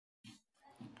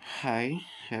Hi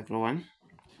everyone.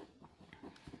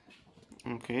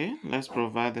 Okay, let's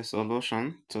provide the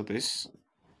solution to this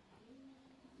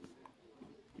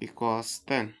equals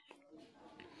 10.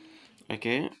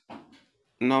 Okay,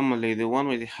 normally the one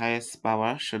with the highest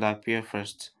power should appear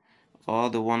first, or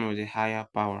the one with the higher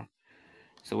power.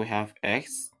 So we have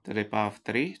x to the power of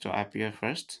 3 to appear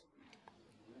first,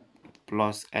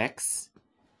 plus x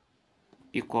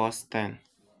equals 10.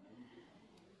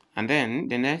 And then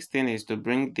the next thing is to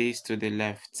bring this to the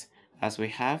left, as we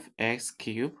have x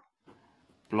cubed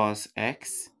plus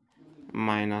x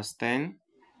minus 10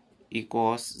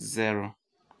 equals 0.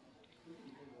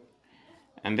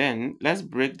 And then let's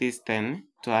break this 10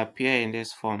 to appear in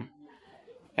this form.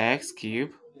 X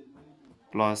cubed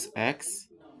plus x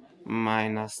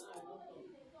minus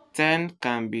 10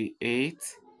 can be 8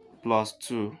 plus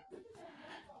 2,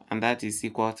 and that is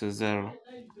equal to 0.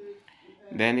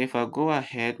 Then if I go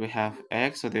ahead, we have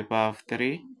x to the power of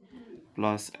 3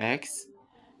 plus x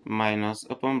minus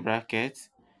open bracket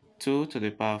 2 to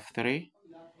the power of 3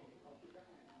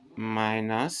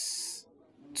 minus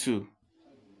 2,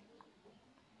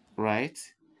 right?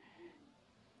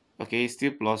 Okay, it's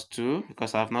still plus 2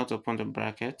 because I have not opened the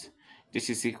bracket. This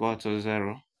is equal to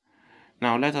 0.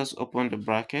 Now let us open the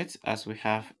bracket, as we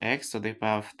have x to the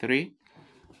power of 3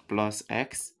 plus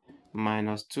x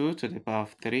minus 2 to the power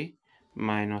of 3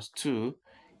 minus 2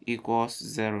 equals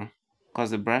 0.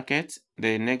 Because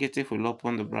the negative will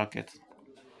open the bracket.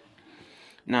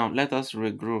 Now let us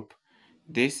regroup.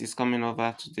 This is coming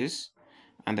over to this,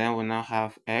 and then we now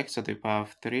have x to the power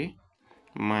of 3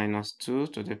 minus 2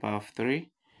 to the power of 3,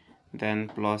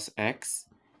 then plus x,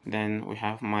 then we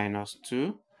have minus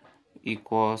 2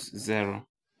 equals 0.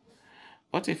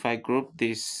 What if I group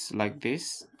this like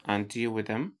this and deal with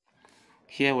them?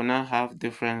 Here we now have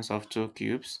difference of two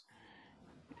cubes.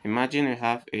 Imagine we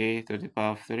have a to the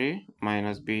power of 3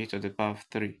 minus b to the power of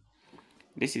 3.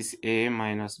 This is a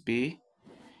minus b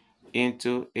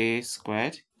into a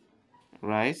squared,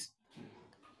 right?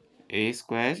 A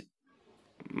squared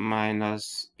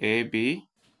minus ab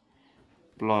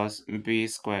plus b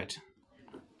squared.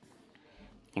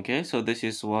 Okay, so this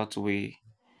is what we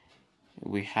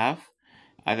have.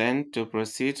 And then to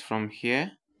proceed from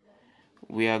here,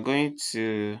 we are going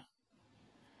to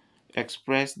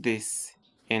express this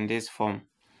in this form.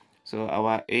 So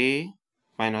our a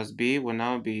minus b will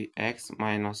now be x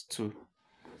minus 2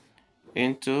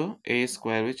 into a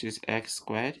squared, which is x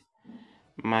squared,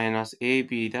 minus ab,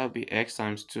 that will be x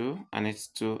times 2, and it's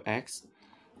 2x,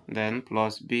 then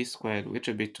plus b squared, which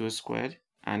will be 2 squared,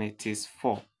 and it is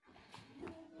 4,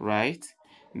 right?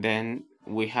 Then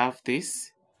we have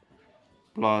this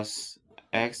plus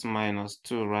x minus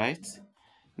 2, right?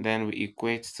 Then we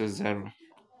equate to 0.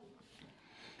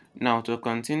 Now to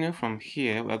continue from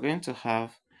here, we're going to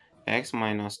have x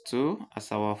minus 2 as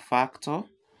our factor.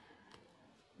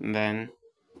 Then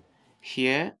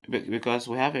here, because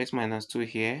we have x minus 2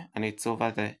 here and it's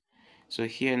over there, so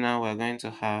here now we're going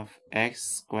to have x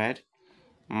squared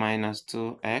minus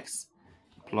 2x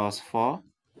plus 4,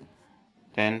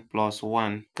 then plus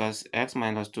 1, because x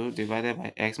minus 2 divided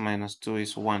by x minus 2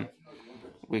 is 1.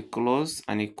 We close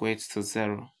and equate to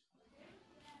 0,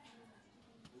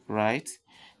 right?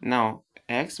 Now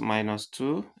x minus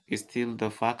 2 is still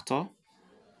the factor.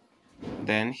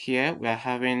 Then here we are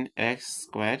having x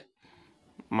squared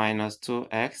minus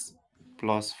 2x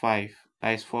plus 5,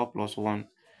 that is 4 plus 1.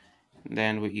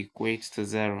 Then we equate to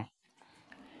 0.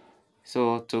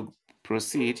 So to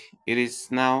proceed, it is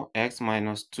now x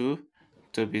minus 2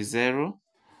 to be 0,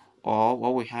 or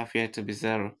what we have here to be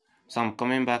 0. So I'm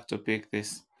coming back to pick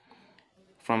this.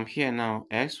 From here now,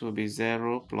 x will be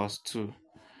 0 plus 2,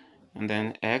 and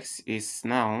then x is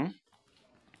now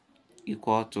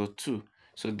equal to 2.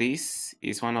 So this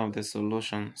is one of the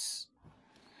solutions.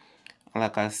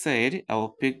 Like I said, I will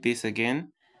pick this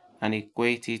again and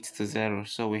equate it to 0.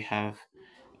 So we have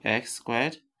x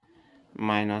squared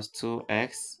minus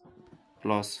 2x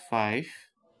plus 5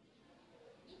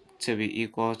 to be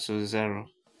equal to 0.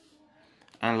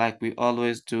 And like we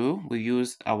always do, we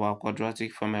use our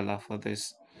quadratic formula for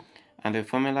this. And the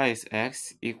formula is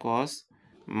x equals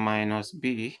minus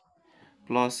b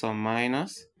plus or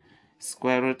minus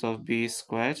square root of b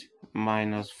squared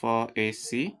minus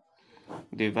 4ac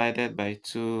divided by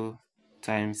 2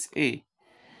 times a.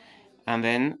 And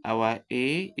then our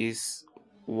a is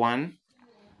 1,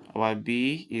 our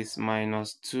b is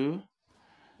minus 2,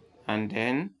 and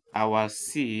then our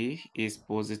c is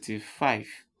positive 5.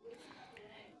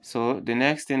 So the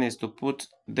next thing is to put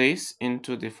this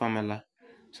into the formula.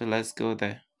 So let's go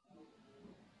there.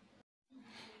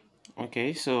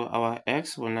 Okay, so our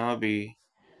x will now be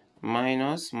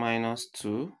minus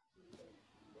 2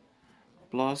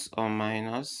 plus or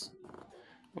minus,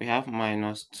 we have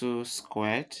minus 2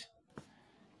 squared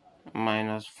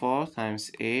minus 4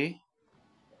 times a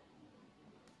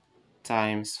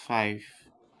times 5.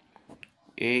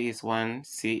 A is 1,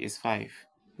 C is 5.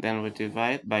 Then we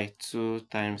divide by 2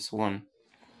 times 1.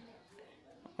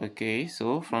 Okay,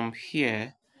 so from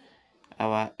here,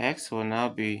 our x will now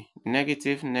be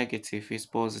negative is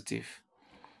positive.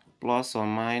 Plus or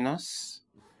minus.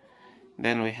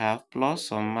 Then we have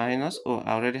plus or minus. Oh,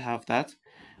 I already have that.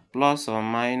 Plus or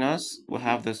minus, we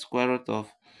have the square root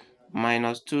of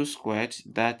minus 2 squared,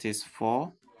 that is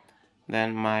 4.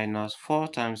 Then minus 4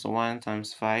 times 1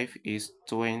 times 5 is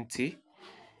 20.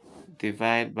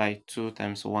 Divide by 2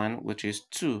 times 1, which is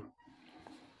 2.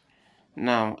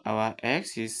 Now, our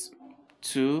x is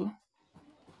 2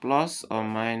 plus or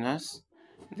minus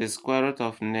the square root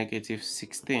of negative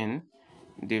 16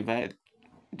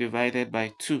 divided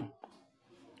by 2.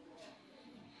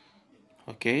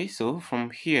 Okay, so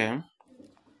from here,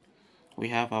 we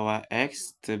have our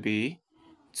x to be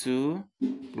 2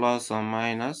 plus or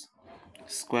minus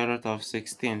square root of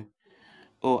 16.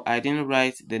 Oh, I didn't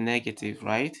write the negative,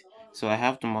 right? So I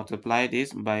have to multiply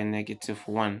this by negative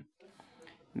 1.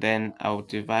 Then I'll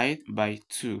divide by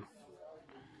 2.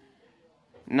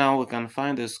 Now we can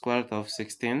find the square root of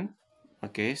 16.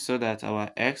 Okay, so that our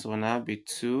x will now be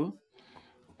 2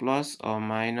 plus or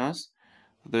minus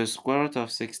the square root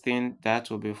of 16,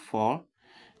 that will be 4,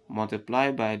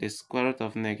 multiplied by the square root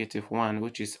of negative 1,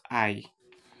 which is I.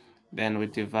 Then we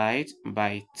divide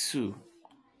by 2.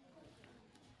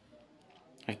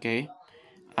 Okay,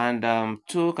 and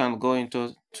 2 can go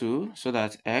into 2, so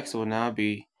that x will now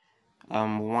be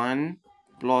 1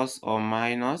 plus or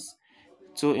minus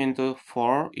 2 into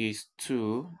 4 is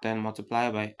 2, then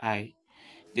multiply by I.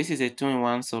 This is a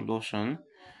 2-in-1 solution,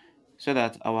 so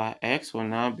that our x will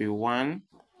now be 1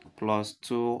 plus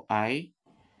 2i,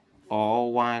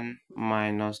 or 1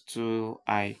 minus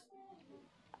 2i.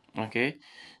 Okay,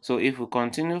 so if we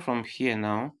continue from here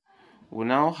now, we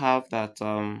now have that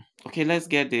okay, let's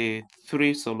get the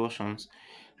 3 solutions.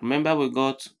 Remember, we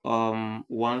got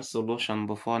 1 solution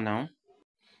before now.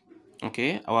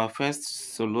 Okay, our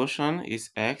first solution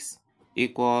is x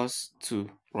equals 2,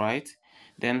 right?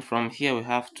 Then from here we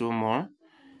have 2 more.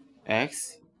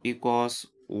 X equals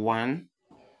 1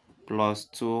 plus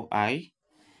 2i,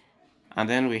 and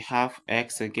then we have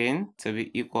x again to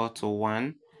be equal to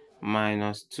 1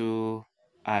 minus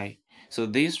 2i. So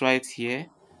these right here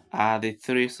are the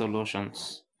 3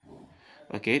 solutions.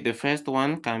 Okay, the first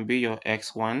one can be your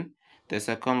x1, the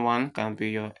second one can be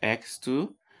your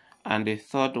x2, and the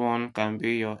third one can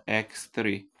be your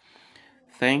x3.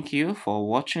 Thank you for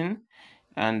watching,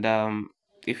 and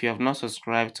if you have not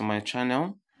subscribed to my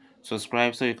channel,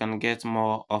 subscribe so you can get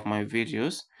more of my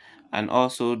videos, and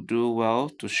also do well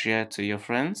to share to your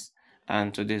friends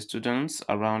and to the students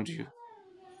around you.